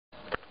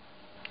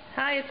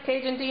Hi, it's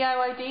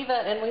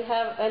CajunDIYDiva, and we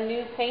have a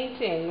new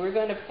painting. We're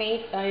going to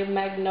paint a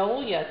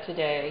magnolia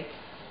today.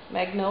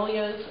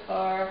 Magnolias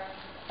are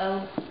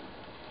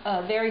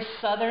a very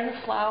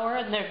southern flower,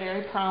 and they're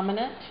very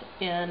prominent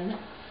in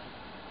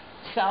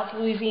South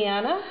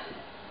Louisiana.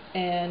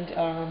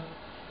 And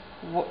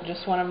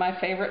just one of my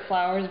favorite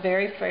flowers,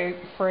 very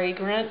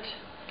fragrant,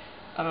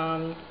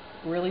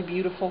 really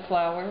beautiful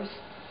flowers.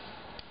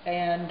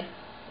 And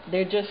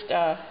they're just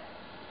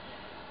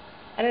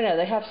I don't know,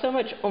 they have so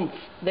much oomph.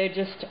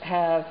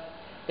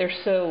 They're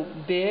so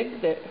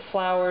big that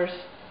flowers,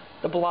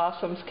 the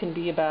blossoms can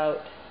be about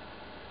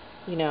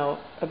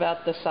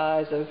the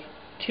size of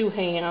 2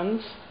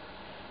 hands.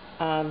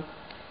 So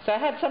I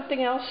had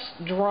something else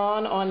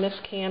drawn on this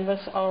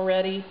canvas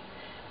already,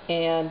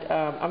 and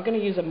I'm going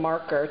to use a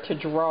marker to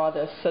draw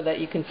this so that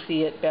you can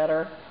see it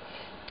better.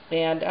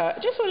 And I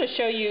just want to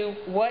show you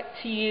what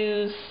to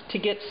use to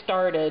get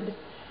started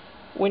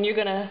when you're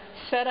going to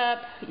set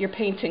up your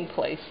painting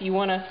place. You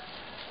want to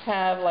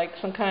have like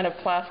some kind of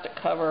plastic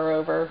cover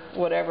over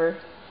whatever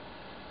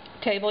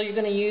table you're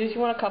going to use. You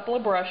want a couple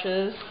of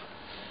brushes.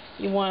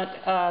 You want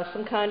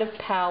some kind of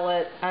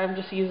palette. I'm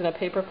just using a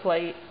paper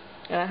plate,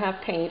 and I have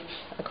paints,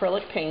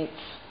 acrylic paints.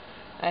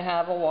 I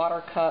have a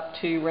water cup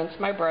to rinse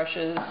my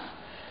brushes.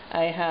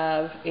 I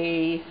have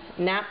a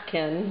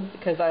napkin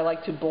because I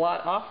like to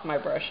blot off my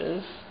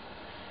brushes.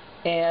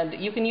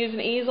 And you can use an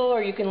easel,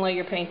 or you can lay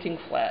your painting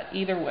flat.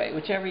 Either way,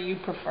 whichever you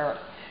prefer.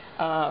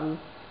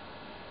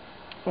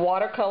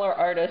 Watercolor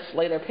artists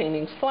lay their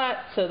paintings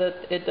flat so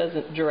that it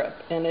doesn't drip.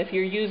 And if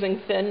you're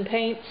using thin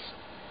paints,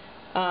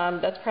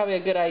 that's probably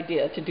a good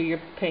idea to do your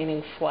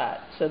painting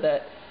flat so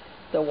that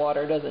the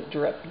water doesn't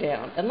drip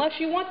down, unless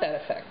you want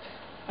that effect.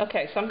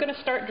 Okay, so I'm going to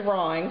start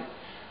drawing,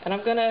 and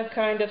I'm going to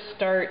kind of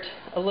start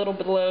a little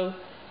below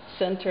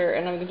center,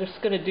 and I'm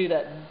just going to do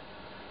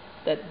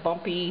that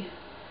bumpy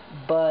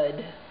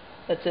bud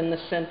that's in the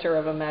center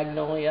of a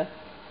magnolia.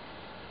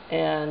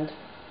 And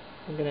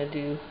I'm going to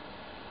do,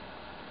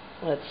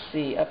 let's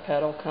see, a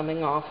petal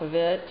coming off of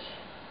it,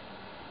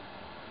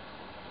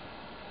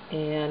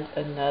 and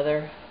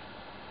another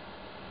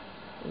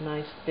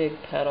nice big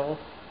petal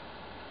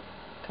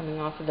coming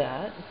off of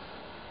that.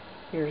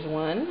 Here's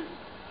one.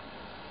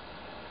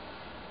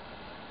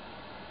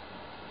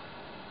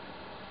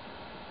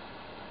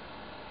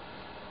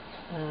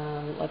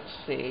 Let's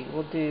see,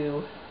 we'll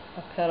do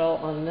a petal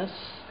on this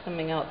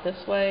coming out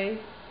this way.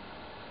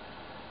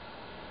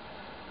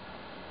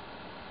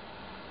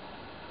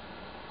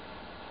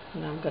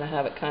 And I'm going to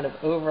have it kind of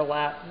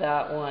overlap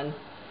that one.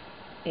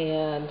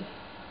 And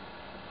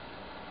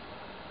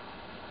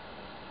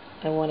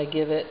I want to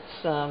give it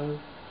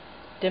some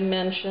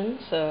dimension,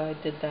 so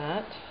I did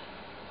that.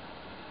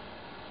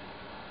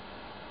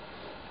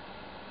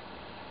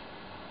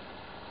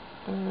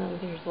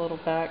 Here's a little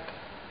back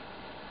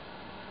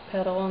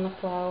petal on the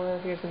flower.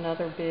 Here's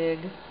another big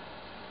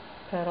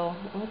petal.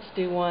 Let's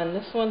do one.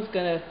 This one's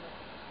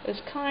it's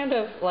kind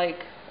of like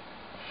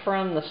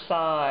from the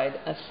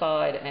side, a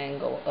side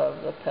angle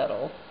of the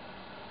petal.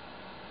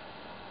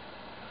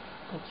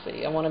 Let's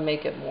see, I want to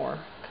make it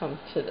more come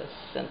to the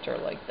center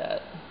like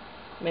that.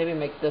 Maybe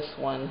make this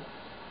one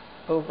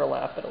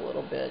overlap it a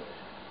little bit.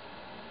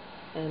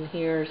 And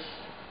here's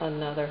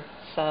another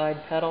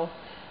side petal.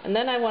 And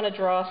then I want to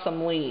draw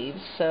some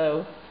leaves.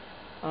 So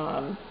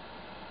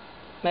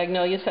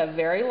magnolias have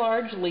very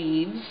large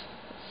leaves,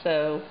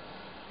 so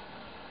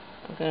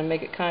I'm going to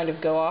make it kind of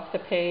go off the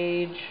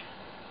page.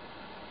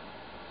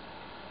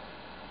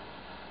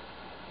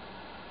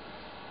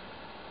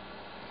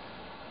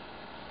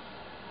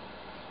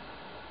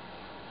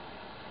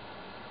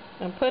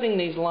 I'm putting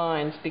these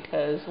lines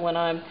because when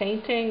I'm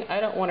painting, I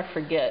don't want to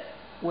forget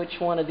which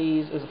one of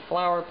these is a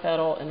flower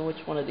petal and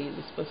which one of these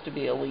is supposed to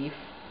be a leaf.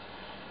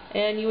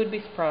 And you would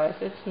be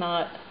surprised, it's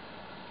not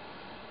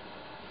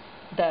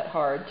that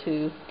hard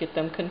to get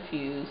them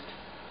confused.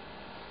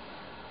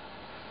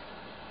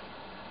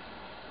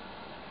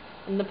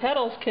 And the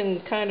petals can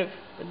kind of,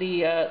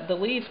 the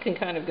leaves can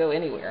kind of go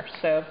anywhere.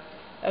 So,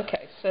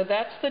 okay, so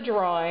that's the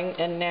drawing,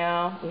 and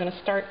now I'm going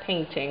to start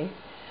painting.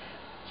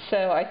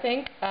 So I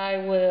think I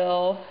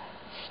will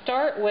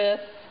start with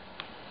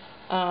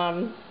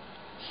I'm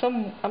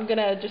going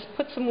to just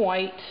put some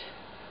white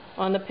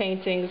on the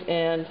paintings,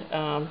 and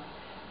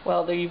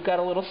well, there you've got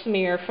a little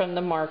smear from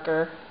the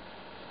marker.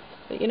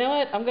 But you know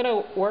what? I'm going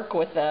to work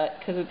with that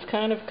because it's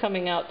kind of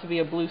coming out to be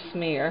a blue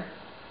smear.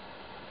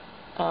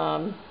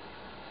 So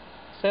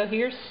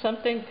here's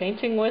something,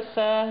 painting with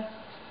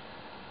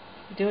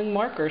doing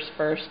markers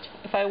first.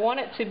 If I want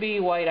it to be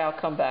white, I'll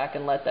come back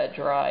and let that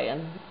dry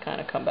and kind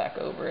of come back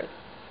over it.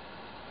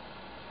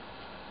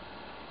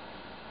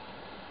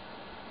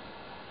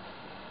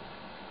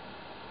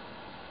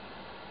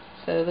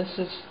 So this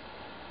is,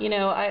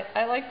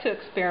 I like to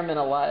experiment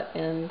a lot,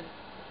 and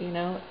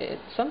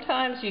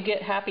sometimes you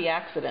get happy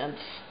accidents,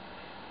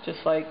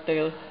 just like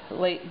the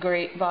late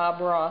great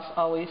Bob Ross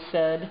always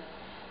said.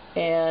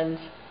 And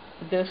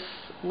this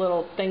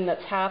little thing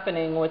that's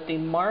happening with the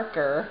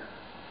marker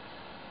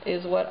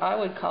is what I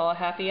would call a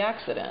happy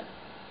accident.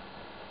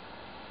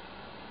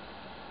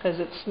 because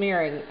it's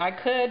smearing. I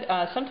could,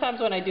 sometimes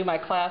when I do my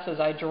classes,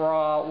 I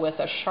draw with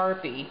a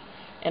Sharpie.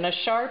 And a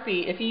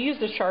Sharpie, if you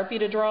used a Sharpie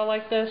to draw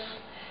like this,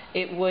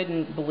 it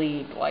wouldn't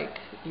bleed like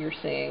you're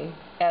seeing,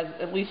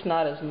 at least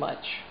not as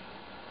much.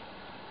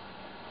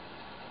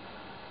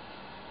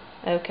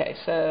 Okay,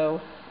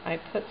 so I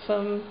put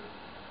some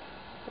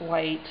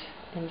white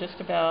in just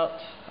about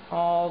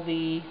all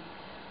the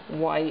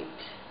white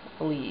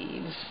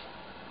leaves,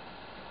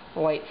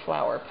 white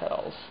flower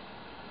petals.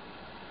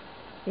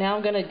 Now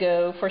I'm going to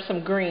go for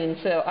some green.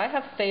 So I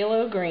have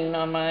phthalo green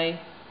on my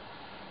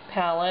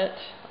palette.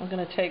 I'm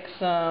going to take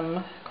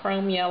some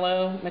chrome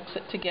yellow, mix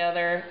it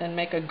together, and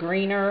make a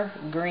greener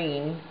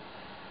green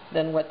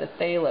than what the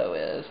phthalo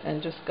is,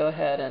 and just go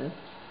ahead and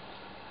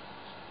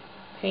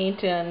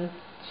paint in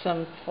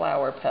some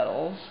flower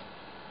petals.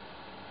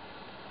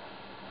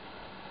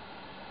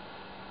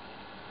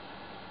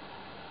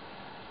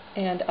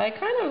 And I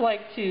kind of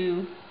like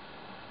to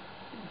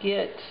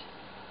get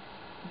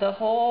the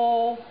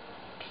whole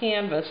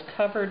canvas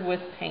covered with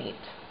paint.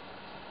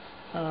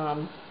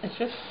 It's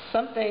just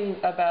something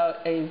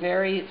about a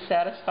very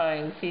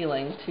satisfying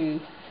feeling to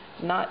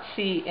not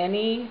see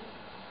any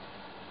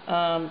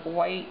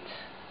white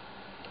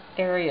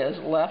areas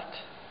left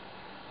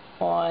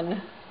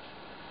on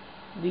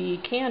the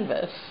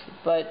canvas,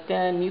 but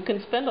then you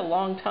can spend a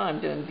long time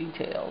doing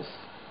details.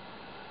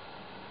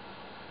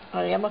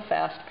 I am a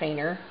fast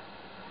painter,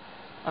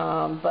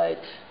 but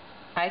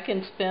I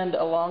can spend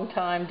a long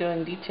time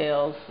doing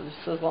details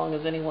just as long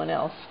as anyone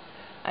else.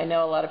 I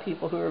know a lot of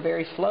people who are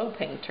very slow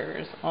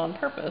painters on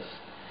purpose,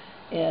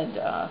 and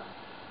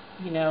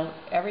you know,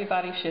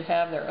 everybody should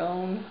have their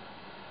own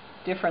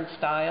different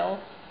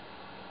style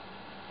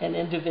and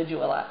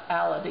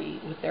individuality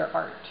with their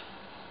art.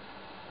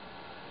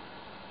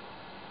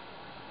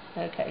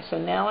 Okay, so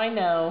now I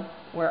know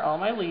where all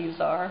my leaves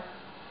are,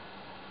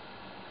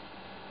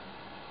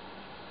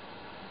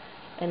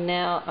 and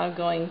now I'm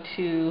going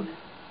to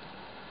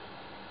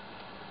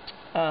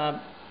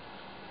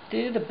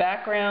do the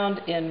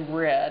background in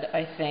red,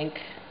 I think,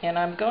 and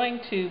I'm going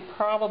to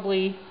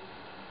probably,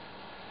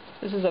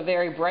 this is a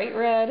very bright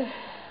red,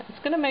 it's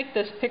going to make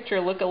this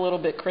picture look a little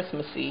bit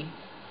Christmassy.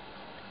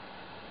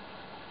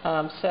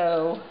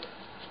 So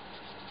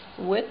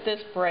with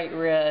this bright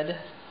red,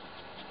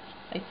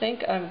 I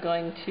think I'm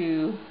going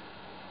to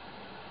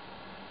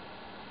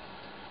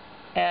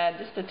add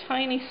just a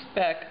tiny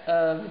speck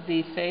of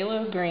the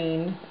phthalo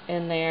green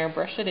in there,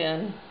 brush it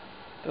in,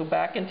 go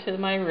back into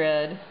my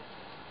red,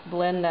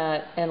 blend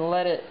that, and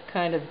let it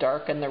kind of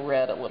darken the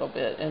red a little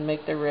bit and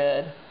make the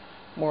red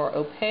more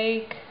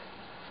opaque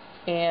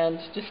and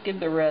just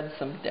give the red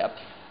some depth.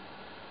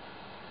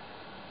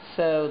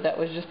 So that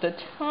was just a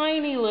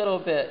tiny little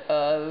bit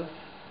of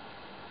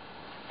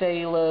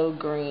phthalo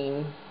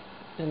green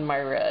in my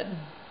red.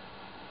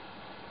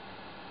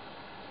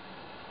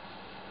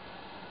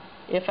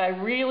 If I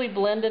really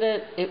blended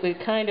it, it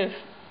would kind of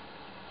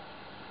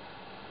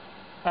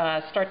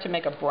start to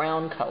make a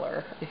brown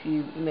color if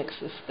you mix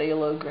this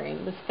phthalo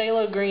green. This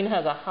phthalo green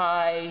has a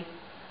high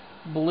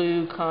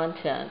blue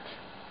content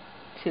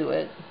to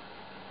it.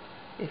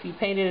 If you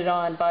painted it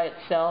on by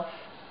itself,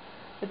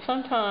 but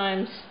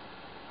sometimes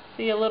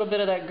see a little bit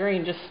of that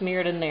green just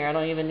smeared in there. I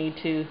don't even need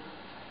to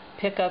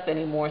pick up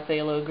any more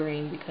phthalo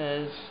green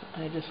because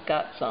I just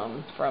got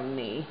some from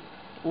the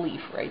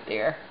leaf right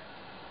there.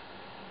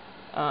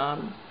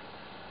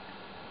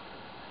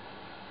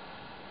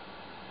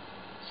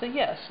 So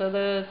yeah, so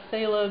the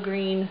phthalo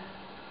green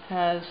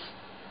has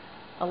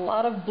a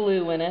lot of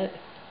blue in it.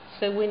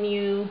 So when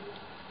you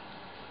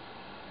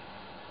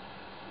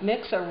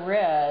mix a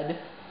red,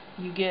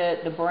 you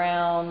get the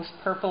browns,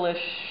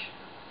 purplish,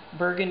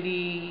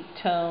 burgundy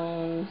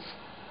tones,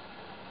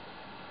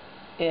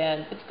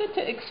 and it's good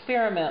to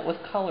experiment with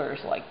colors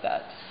like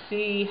that.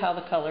 See how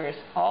the colors,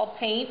 all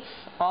paints,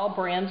 all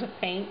brands of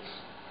paints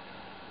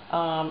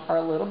are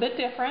a little bit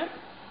different.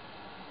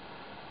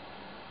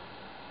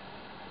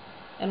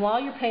 And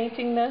while you're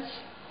painting this,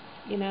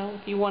 you know,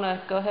 if you want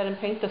to go ahead and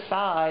paint the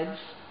sides,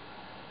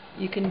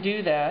 you can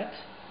do that.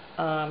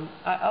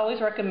 I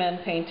always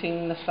recommend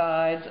painting the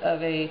sides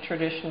of a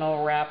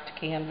traditional wrapped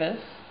canvas.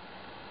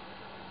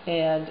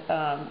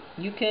 And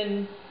you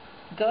can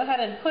go ahead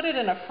and put it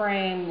in a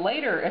frame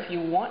later if you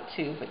want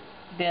to, but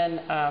then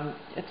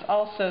it's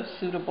also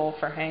suitable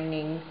for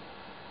hanging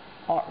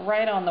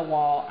right on the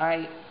wall.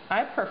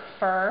 I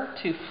prefer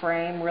to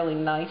frame really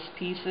nice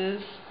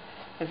pieces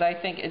because I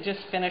think it just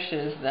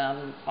finishes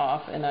them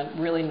off in a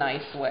really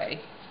nice way.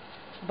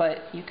 But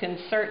you can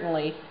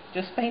certainly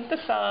just paint the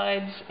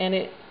sides, and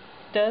it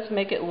does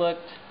make it look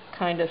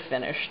kind of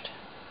finished.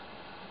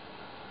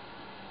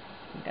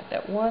 Got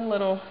that one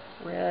little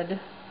red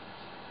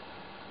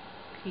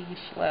piece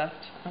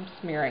left. I'm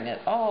smearing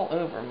it all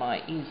over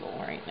my easel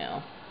right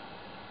now.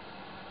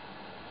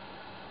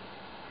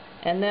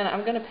 And then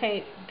I'm going to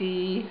paint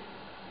the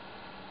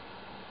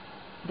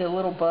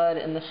little bud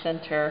in the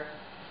center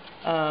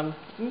a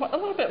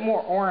little bit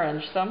more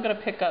orange, so I'm going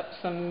to pick up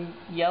some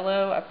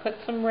yellow. I put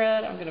some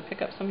red, I'm going to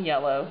pick up some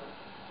yellow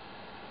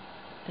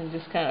and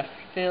just kind of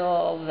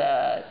fill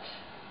that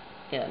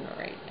in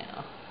right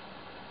now.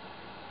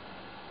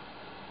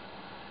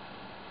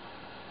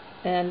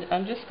 And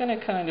I'm just going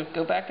to kind of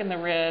go back in the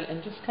red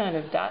and just kind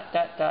of dot,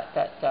 dot, dot,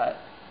 dot, dot.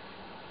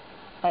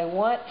 I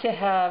want to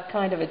have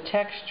kind of a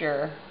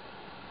texture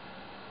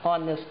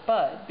on this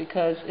bud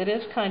because it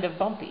is kind of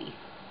bumpy.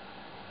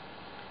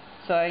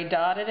 So I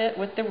dotted it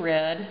with the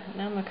red.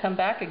 Now I'm going to come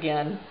back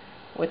again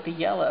with the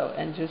yellow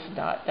and just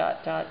dot,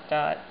 dot, dot,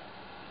 dot.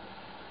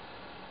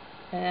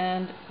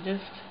 And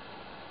just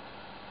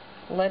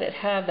let it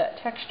have that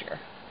texture.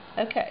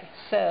 Okay,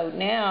 so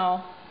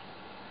now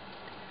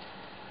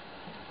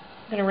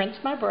I'm going to rinse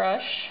my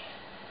brush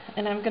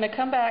and I'm going to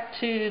come back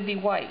to the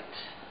white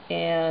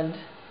and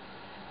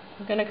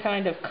I'm going to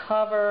kind of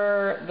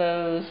cover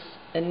those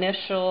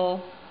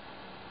initial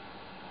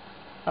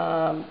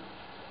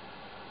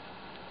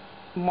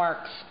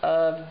marks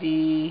of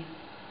the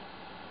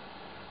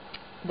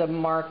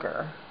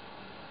marker,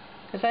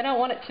 because I don't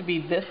want it to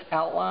be this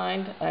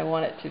outlined. I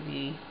want it to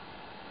be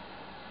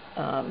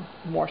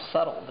more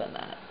subtle than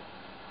that.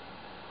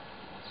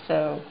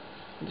 So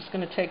I'm just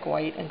going to take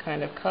white and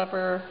kind of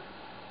cover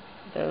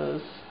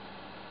those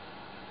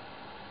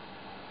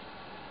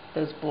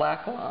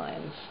black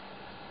lines.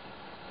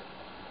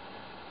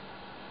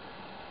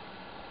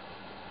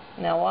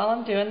 Now while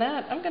I'm doing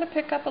that, I'm going to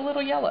pick up a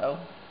little yellow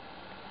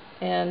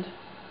and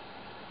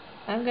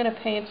I'm going to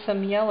paint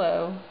some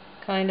yellow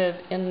kind of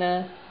in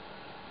the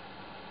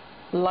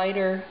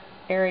lighter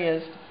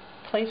areas,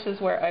 places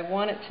where I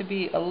want it to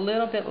be a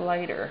little bit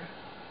lighter.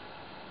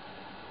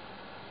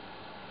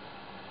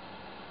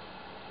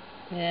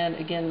 And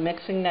again,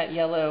 mixing that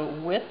yellow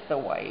with the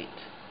white,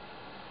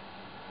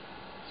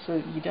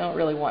 so you don't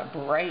really want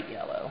bright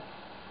yellow.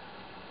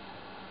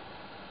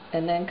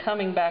 And then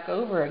coming back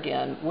over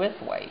again with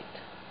white,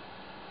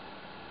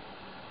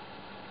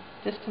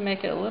 just to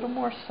make it a little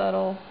more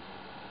subtle.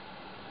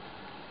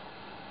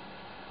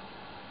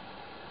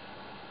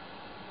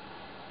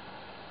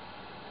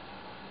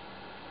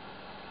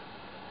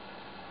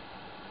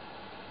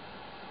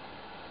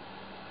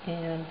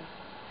 And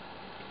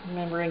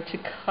remembering to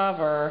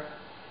cover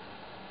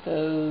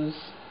those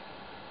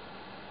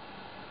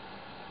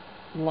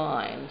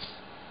lines.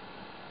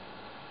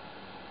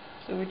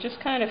 So we're just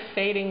kind of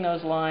fading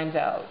those lines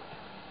out.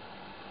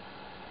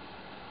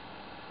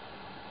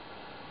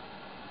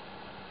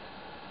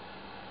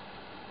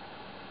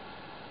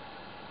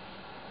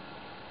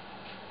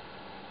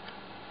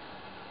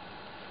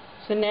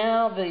 So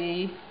now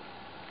the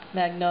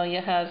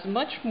Magnolia has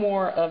much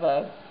more of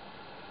a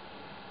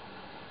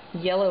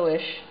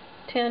yellowish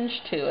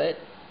tinge to it.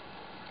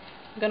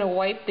 I'm going to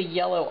wipe the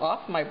yellow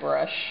off my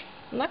brush.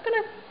 I'm not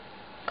going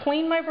to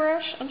clean my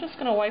brush. I'm just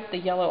going to wipe the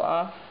yellow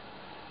off,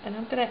 and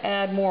I'm going to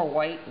add more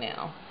white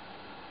now.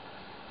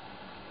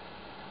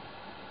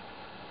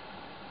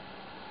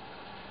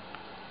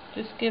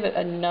 Just give it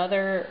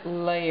another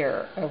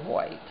layer of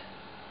white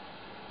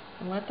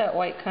and let that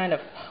white kind of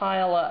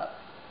pile up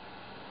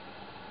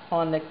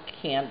on the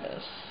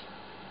canvas.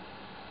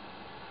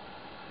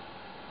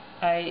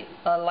 I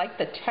like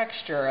the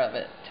texture of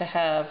it, to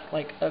have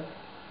like a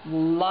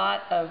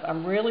lot of,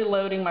 I'm really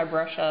loading my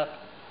brush up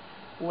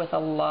with a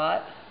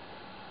lot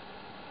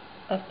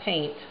of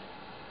paint.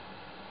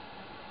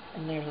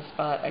 And there's a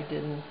spot I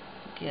didn't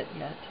get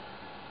yet.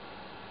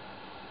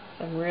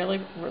 So I'm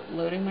really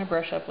loading my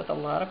brush up with a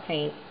lot of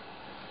paint.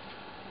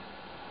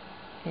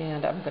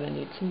 And I'm going to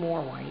need some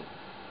more white.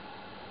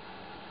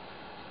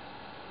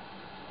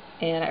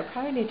 And I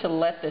probably need to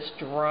let this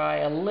dry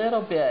a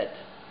little bit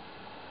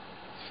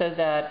so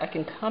that I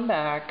can come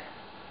back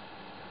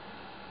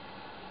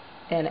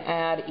and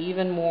add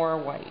even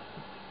more white.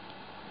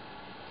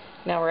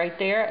 Now right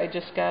there, I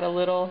just got a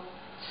little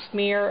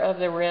smear of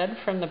the red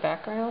from the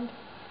background,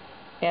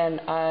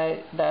 and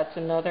that's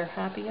another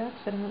happy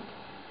accident.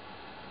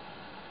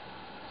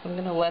 So I'm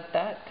going to let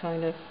that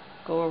kind of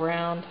go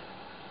around.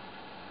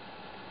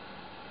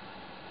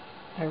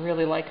 I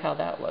really like how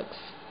that looks.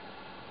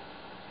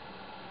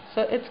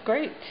 So it's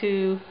great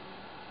to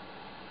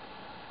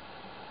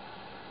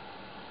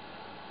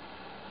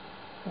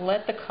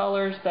let the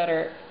colors that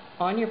are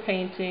on your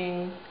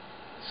painting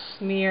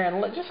smear,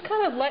 and just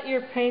kind of let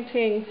your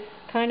painting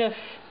kind of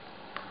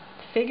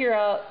figure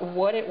out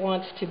what it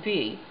wants to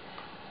be.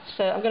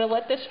 So I'm going to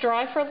let this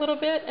dry for a little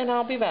bit and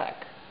I'll be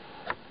back.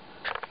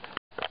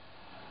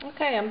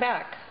 Okay, I'm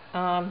back.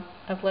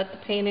 I've let the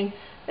painting,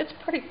 it's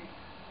pretty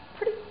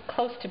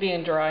close to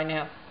being dry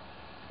now.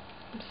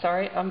 I'm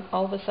sorry,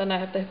 all of a sudden I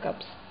have the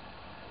hiccups.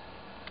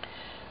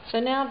 So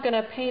now I'm going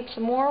to paint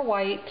some more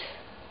white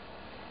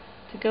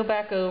to go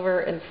back over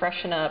and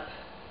freshen up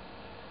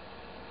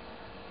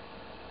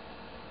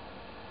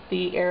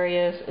the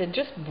areas and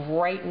just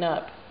brighten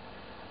up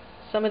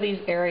some of these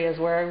areas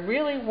where I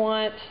really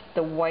want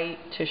the white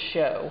to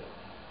show.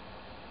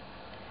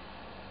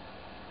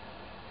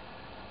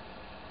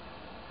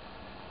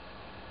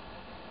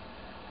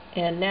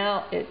 And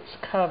now it's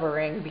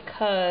covering,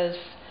 because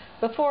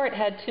before it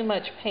had too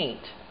much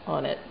paint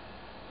on it,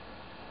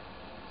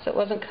 so it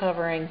wasn't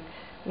covering.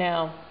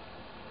 Now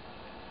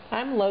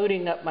I'm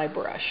loading up my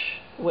brush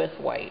with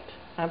white.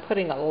 I'm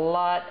putting a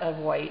lot of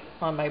white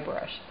on my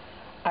brush.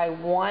 I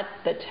want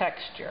the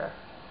texture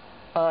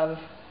of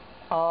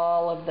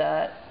all of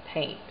that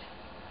paint.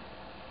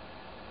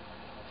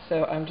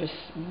 So I'm just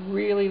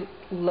really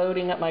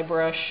loading up my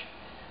brush.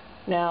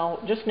 Now,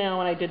 just now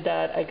when I did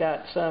that, I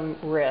got some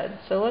red.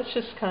 So let's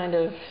just kind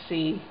of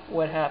see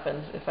what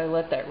happens if I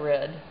let that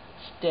red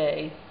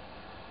stay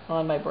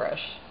on my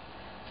brush.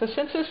 So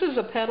since this is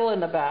a petal in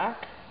the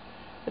back,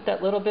 with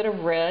that little bit of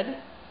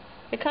red,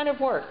 it kind of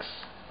works.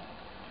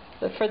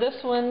 But for this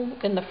one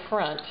in the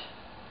front,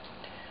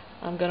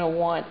 I'm going to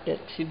want it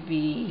to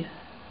be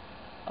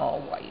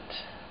all white.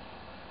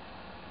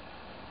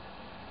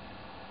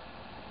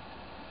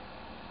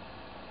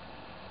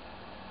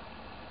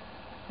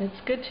 It's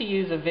good to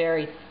use a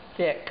very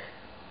thick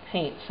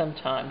paint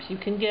sometimes. You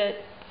can get,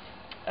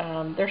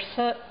 there's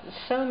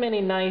so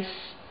many nice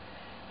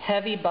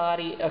heavy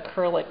body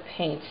acrylic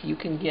paints you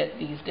can get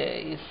these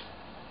days.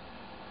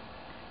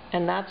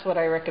 And that's what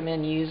I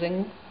recommend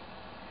using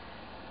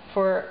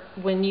for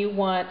when you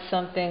want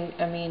something,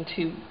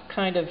 to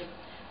kind of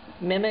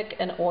mimic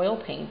an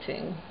oil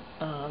painting.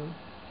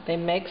 They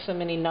make so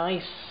many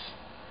nice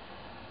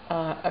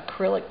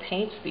acrylic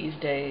paints these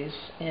days,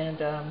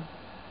 and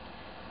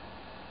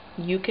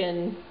you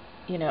can,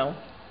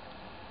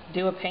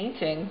 do a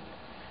painting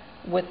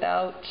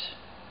without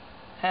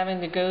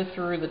having to go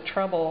through the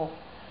trouble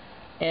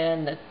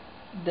and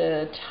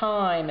the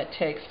time it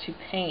takes to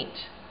paint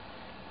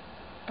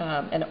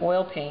an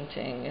oil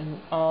painting and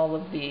all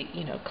of the,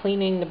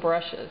 cleaning the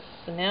brushes.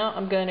 So now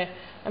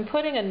I'm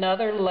putting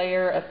another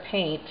layer of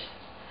paint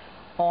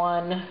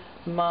on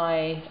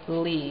my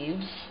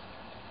leaves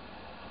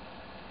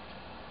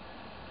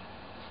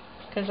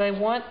because I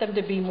want them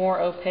to be more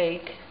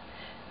opaque.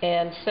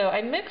 And so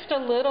I mixed a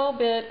little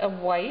bit of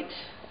white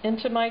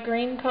into my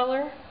green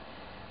color,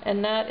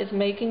 and that is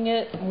making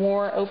it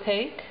more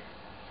opaque.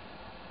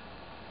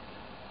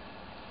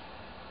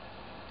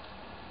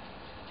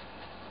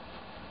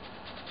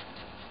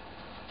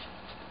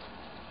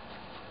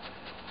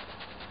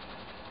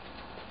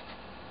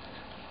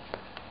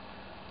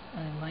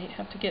 I might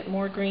have to get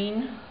more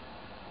green.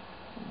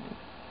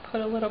 Put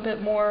a little bit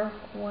more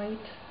white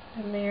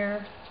in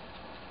there.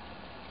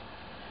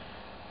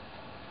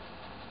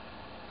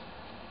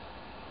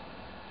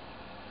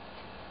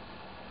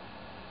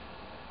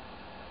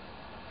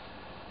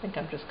 I think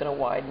I'm just going to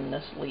widen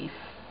this leaf.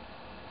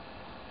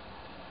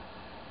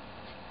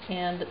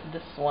 And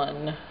this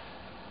one.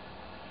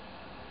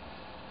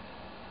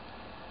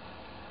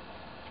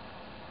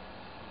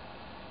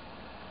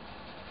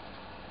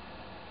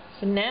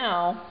 So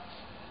now,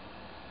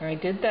 I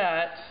did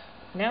that.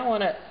 Now I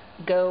want to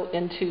go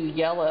into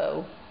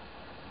yellow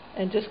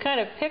and just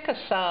kind of pick a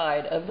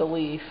side of the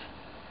leaf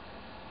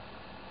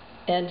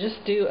and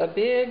just do a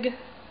big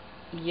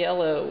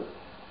yellow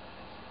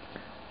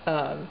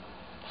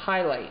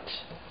highlight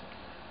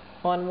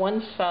on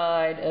one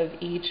side of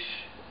each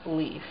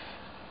leaf.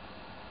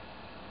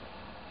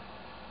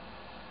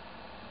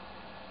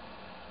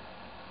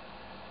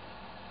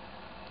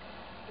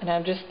 And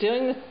I'm just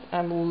doing this,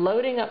 I'm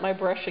loading up my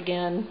brush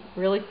again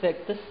really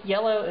thick. This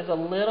yellow is a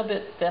little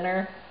bit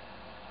thinner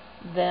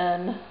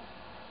than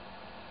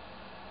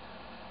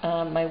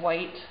my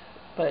white,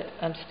 but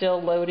I'm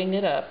still loading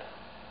it up.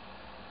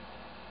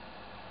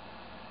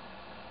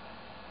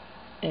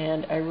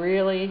 And I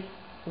really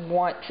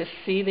want to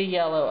see the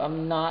yellow.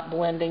 I'm not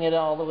blending it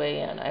all the way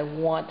in. I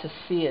want to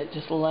see it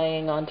just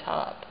laying on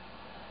top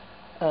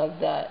of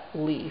that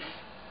leaf.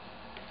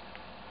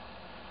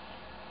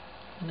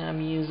 And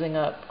I'm using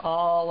up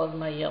all of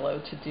my yellow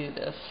to do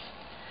this.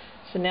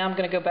 So now I'm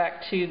going to go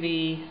back to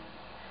the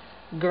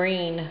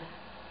green,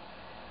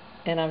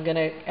 and I'm going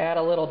to add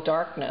a little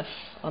darkness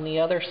on the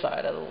other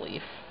side of the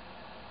leaf.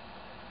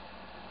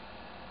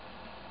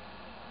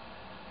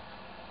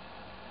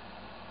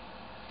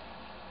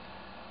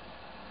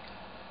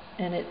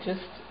 And it just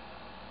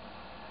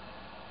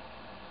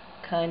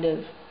kind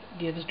of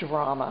gives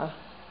drama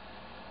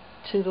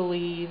to the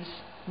leaves,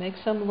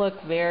 makes them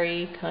look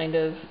very kind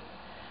of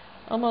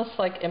almost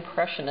like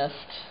impressionist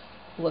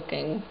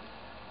looking.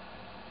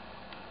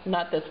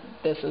 Not that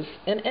this is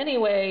in any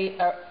way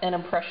an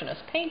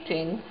impressionist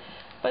painting,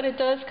 but it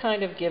does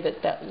kind of give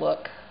it that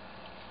look.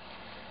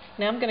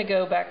 Now I'm going to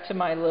go back to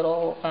my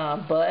little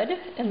bud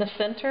in the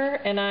center,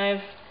 and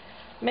I've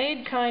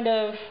made kind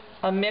of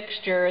a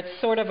mixture. It's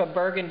sort of a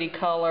burgundy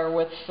color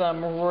with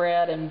some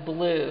red and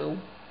blue,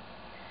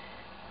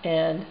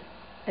 and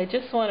I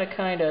just want to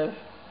kind of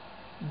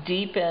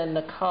deepen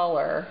the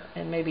color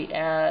and maybe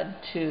add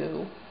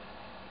to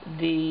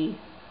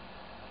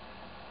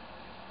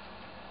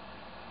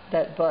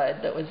that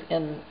bud that was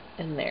in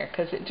there,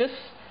 because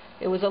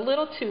it was a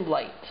little too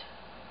light.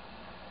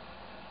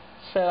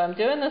 So I'm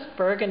doing this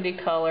burgundy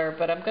color,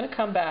 but I'm going to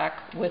come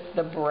back with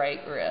the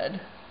bright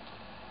red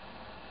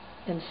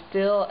and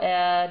still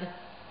add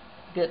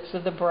bits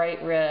of the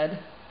bright red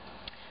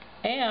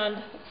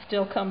and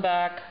still come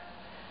back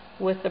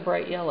with the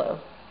bright yellow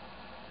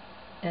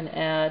and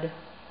add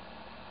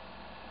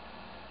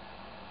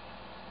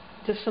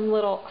just some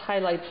little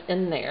highlights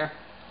in there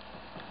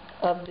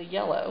of the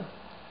yellow.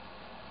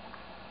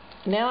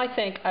 Now I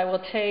think I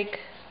will take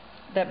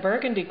that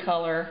burgundy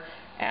color,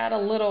 add a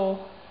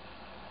little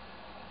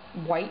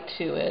white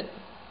to it.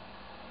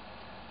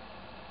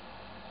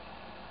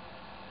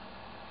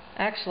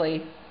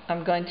 Actually,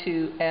 I'm going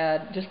to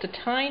add just a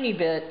tiny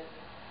bit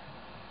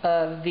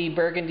of the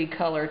burgundy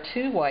color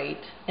to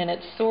white, and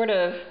it sort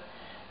of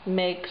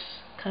makes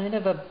kind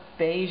of a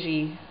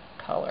beigey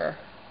color.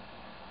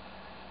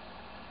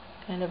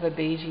 Kind of a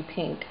beigey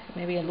pink.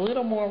 Maybe a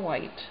little more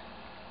white.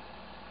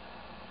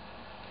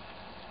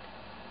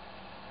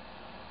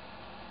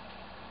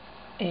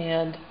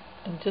 And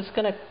I'm just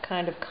going to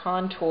kind of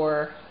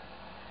contour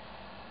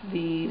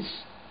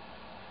these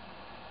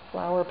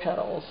flower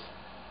petals.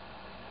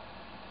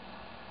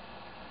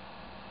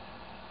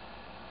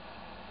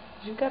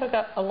 You've got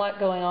a lot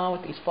going on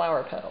with these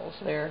flower petals.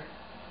 They've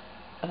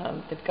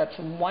got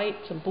some white,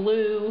 some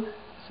blue,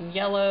 some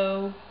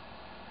yellow,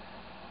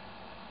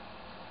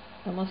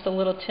 almost a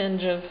little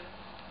tinge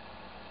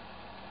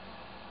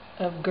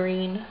of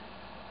green.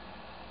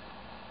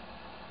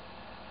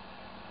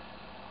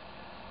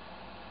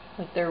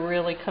 Like they're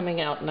really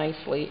coming out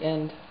nicely,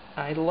 and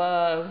I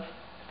love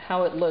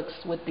how it looks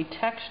with the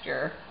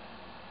texture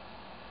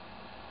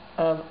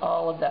of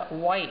all of that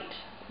white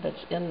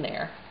that's in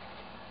there.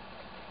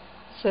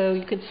 So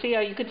you can see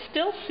how you could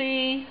still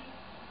see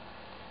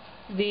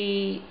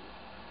the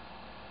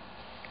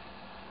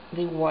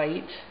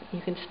white,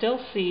 you can still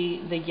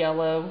see the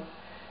yellow,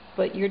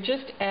 but you're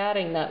just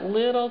adding that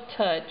little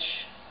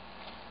touch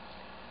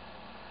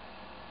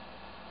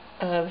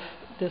of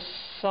this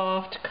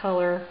soft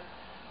color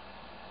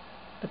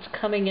that's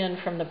coming in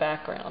from the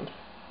background.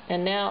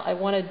 And now I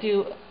want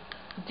to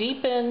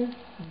deepen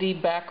the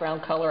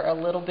background color a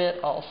little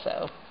bit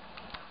also.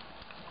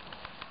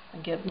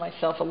 And give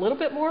myself a little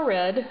bit more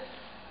red.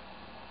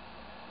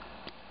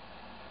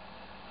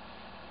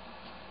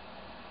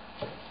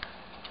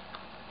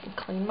 And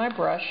clean my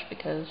brush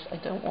because I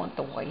don't want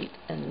the white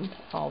and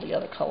all the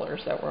other colors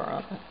that were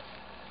on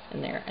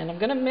in there. And I'm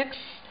going to mix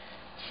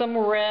some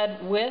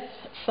red with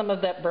some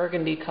of that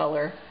burgundy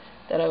color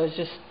that I was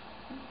just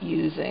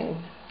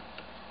using,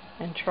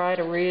 and try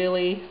to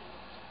really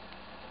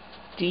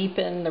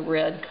deepen the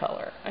red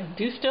color. I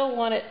do still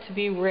want it to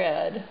be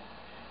red.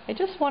 I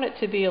just want it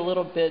to be a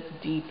little bit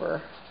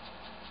deeper.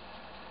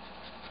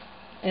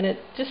 And it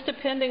just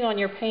depending on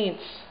your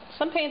paints.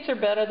 Some paints are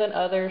better than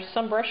others.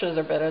 Some brushes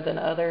are better than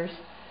others.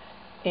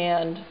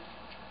 And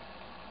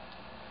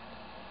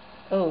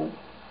oh,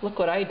 look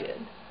what I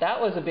did.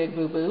 That was a big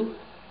boo-boo,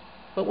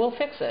 but we'll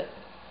fix it.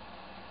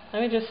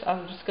 I'm just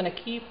going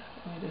to keep,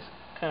 let me just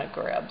kind of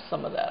grab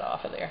some of that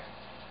off of there.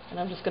 And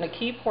I'm just going to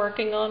keep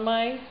working on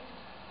my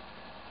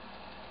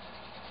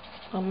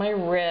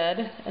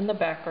red in the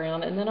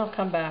background, and then I'll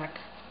come back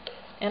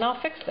and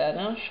I'll fix that, and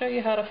I'll show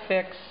you how to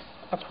fix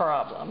a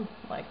problem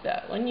like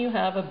that when you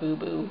have a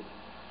boo-boo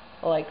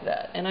like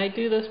that. And I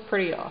do this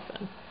pretty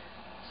often.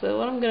 So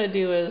what I'm going to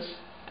do is,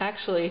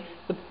 actually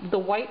the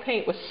white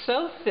paint was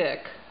so thick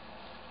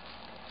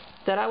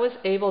that I was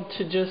able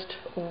to just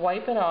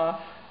wipe it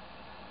off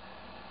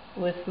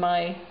with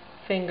my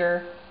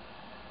finger,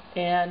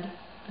 and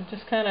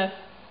just kind of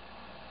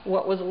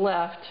what was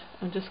left,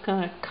 and just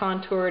kind of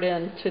contour it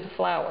into the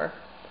flower,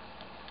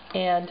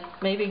 and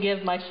maybe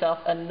give myself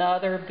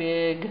another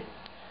big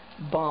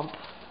bump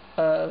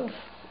of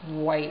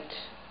white,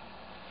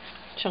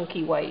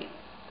 chunky white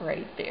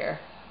right there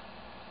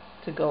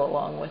to go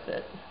along with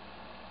it.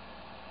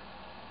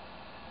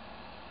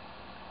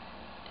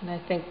 And I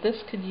think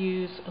this could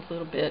use a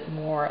little bit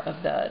more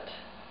of that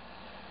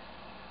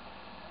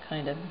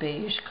kind of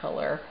beige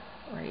color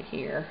right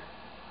here.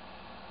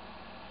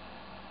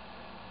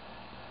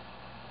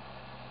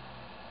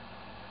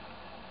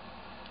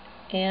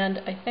 And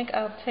I think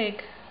I'll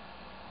take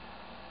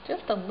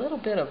just a little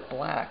bit of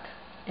black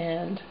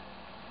and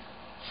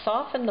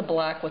soften the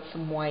black with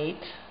some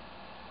white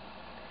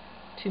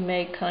to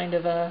make kind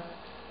of a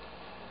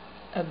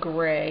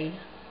gray,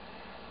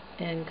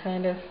 and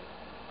kind of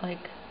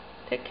like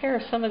take care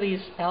of some of these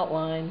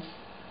outlines.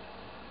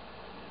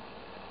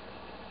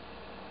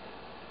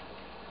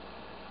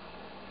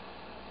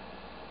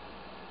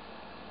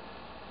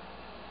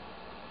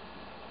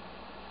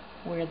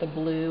 Where the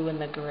blue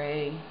and the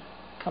gray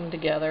come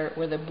together,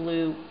 where the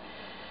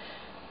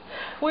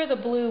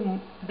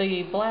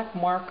black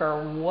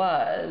marker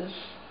was,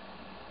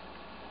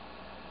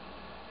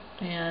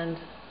 and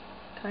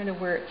kind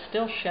of where it's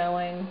still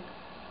showing,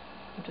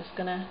 I'm just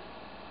gonna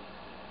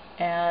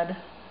add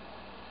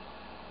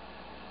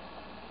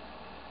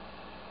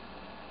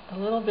a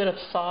little bit of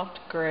soft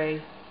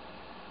gray,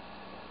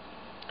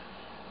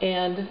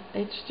 and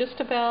it's just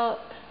about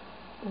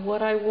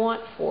what I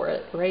want for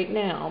it right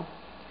now.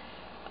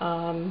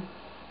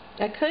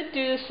 I could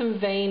do some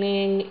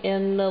veining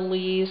in the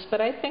leaves,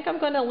 but I think I'm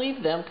going to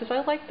leave them because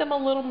I like them a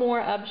little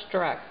more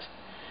abstract.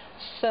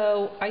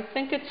 So I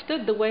think it's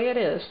good the way it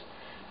is.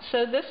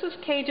 So this is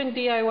Cajun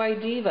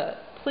DIY Diva.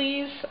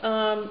 Please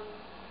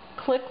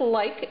click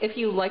like if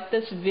you like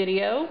this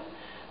video.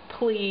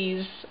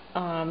 please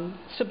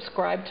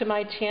subscribe to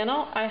my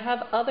channel. I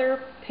have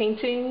other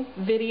painting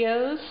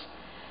videos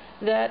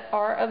that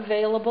are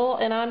available,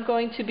 and I'm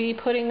going to be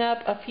putting up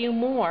a few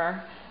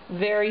more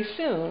very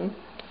soon.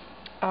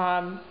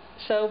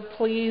 So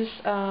please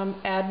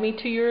add me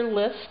to your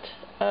list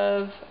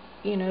of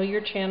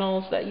your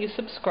channels that you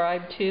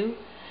subscribe to,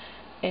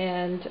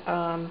 and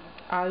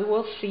I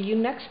will see you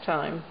next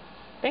time.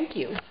 Thank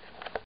you.